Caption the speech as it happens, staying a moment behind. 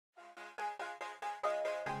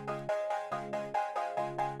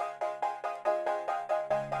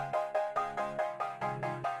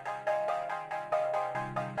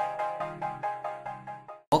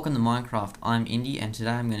Welcome to Minecraft. I'm Indy, and today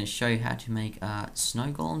I'm going to show you how to make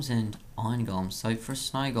snow golems and iron golems. So for a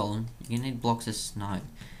snow golem, you need blocks of snow,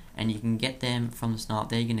 and you can get them from the snow up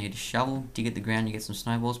there. You need a shovel, dig at the ground, you get some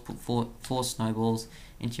snowballs, put four snowballs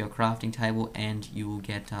into your crafting table, and you will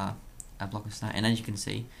get a block of snow. And as you can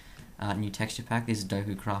see, new texture pack. This is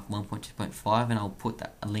Doku Craft 1.2.5, and I'll put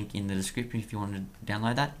a link in the description if you want to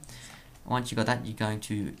download that. Once you got that, you're going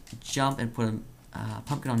to jump and put a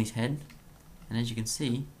pumpkin on his head. And as you can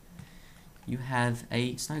see, you have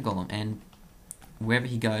a snow golem, and wherever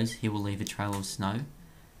he goes, he will leave a trail of snow.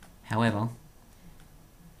 However,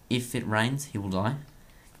 if it rains, he will die,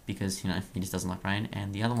 because he just doesn't like rain.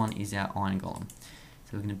 And the other one is our iron golem.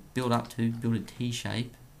 So we're going to build a T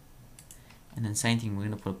shape, and then same thing, we're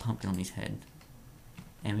going to put a pumpkin on his head.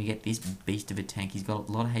 And we get this beast of a tank. He's got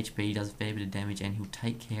a lot of HP, does a fair bit of damage, and he'll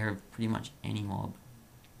take care of pretty much any mob.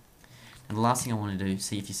 And the last thing I want to do,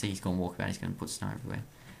 see if you see he's going to walk about, he's going to put snow everywhere.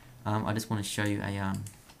 I just want to show you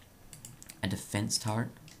a defense turret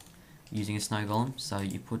using a snow golem. So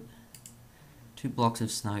you put 2 blocks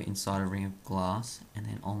of snow inside a ring of glass, and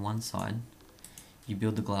then on one side you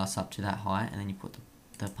build the glass up to that height, and then you put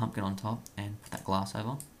the pumpkin on top and put that glass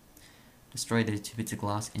over. Destroy these 2 bits of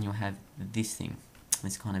glass, and you'll have this thing,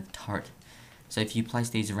 this kind of turret. So if you place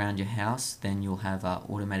these around your house, then you'll have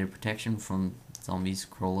automated protection from zombies,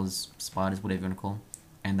 crawlers, spiders, whatever you want to call them,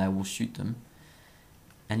 and they will shoot them.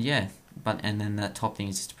 And yeah, and then that top thing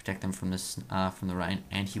is just to protect them from the rain,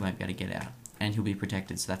 and he won't be able to get out, and he'll be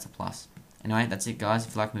protected, so that's a plus. Anyway, that's it guys.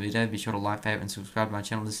 If you like my video, be sure to like, favorite, and subscribe to my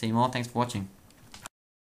channel to see more. Thanks for watching.